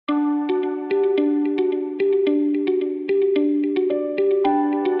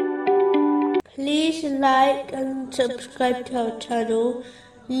like and subscribe to our channel.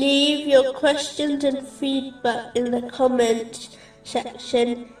 Leave your questions and feedback in the comments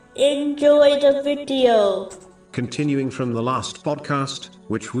section. Enjoy the video. Continuing from the last podcast,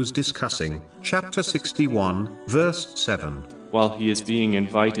 which was discussing chapter 61, verse 7. While he is being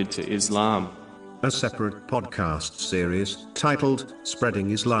invited to Islam. A separate podcast series, titled Spreading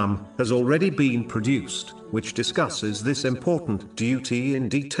Islam, has already been produced, which discusses this important duty in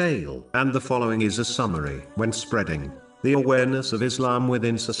detail, and the following is a summary. When spreading the awareness of Islam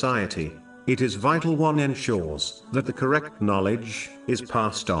within society, it is vital one ensures that the correct knowledge is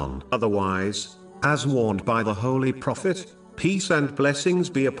passed on. Otherwise, as warned by the Holy Prophet, peace and blessings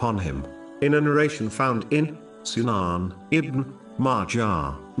be upon him, in a narration found in Sunan Ibn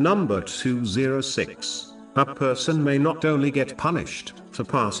Majah, number 206, a person may not only get punished for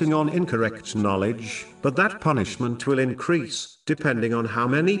passing on incorrect knowledge, but that punishment will increase, depending on how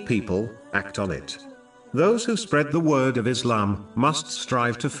many people act on it. Those who spread the word of Islam must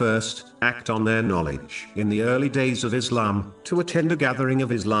strive to first act on their knowledge. In the early days of Islam, to attend a gathering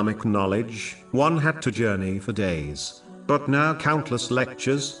of Islamic knowledge, one had to journey for days. But now countless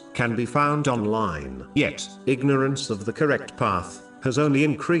lectures can be found online. Yet, ignorance of the correct path has only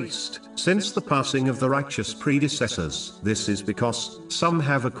increased since the passing of the righteous predecessors. This is because some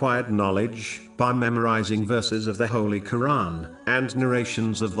have acquired knowledge by memorizing verses of the Holy Quran and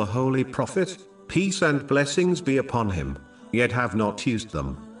narrations of the Holy Prophet, peace and blessings be upon him, yet have not used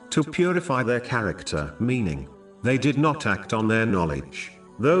them to purify their character, meaning they did not act on their knowledge.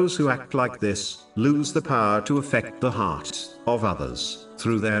 Those who act like this lose the power to affect the hearts of others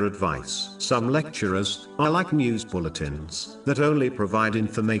through their advice. Some lecturers are like news bulletins that only provide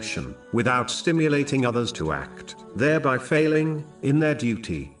information without stimulating others to act, thereby failing in their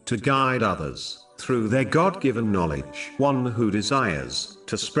duty to guide others through their God-given knowledge. One who desires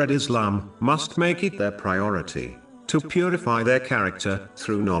to spread Islam must make it their priority to purify their character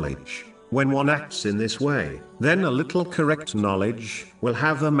through knowledge. When one acts in this way, then a little correct knowledge will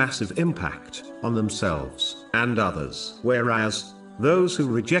have a massive impact on themselves and others. Whereas, those who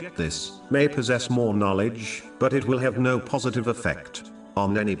reject this may possess more knowledge, but it will have no positive effect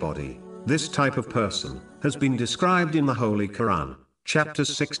on anybody. This type of person has been described in the Holy Quran, chapter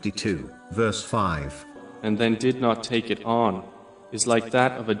 62, verse 5. And then did not take it on, is like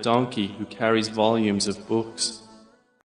that of a donkey who carries volumes of books.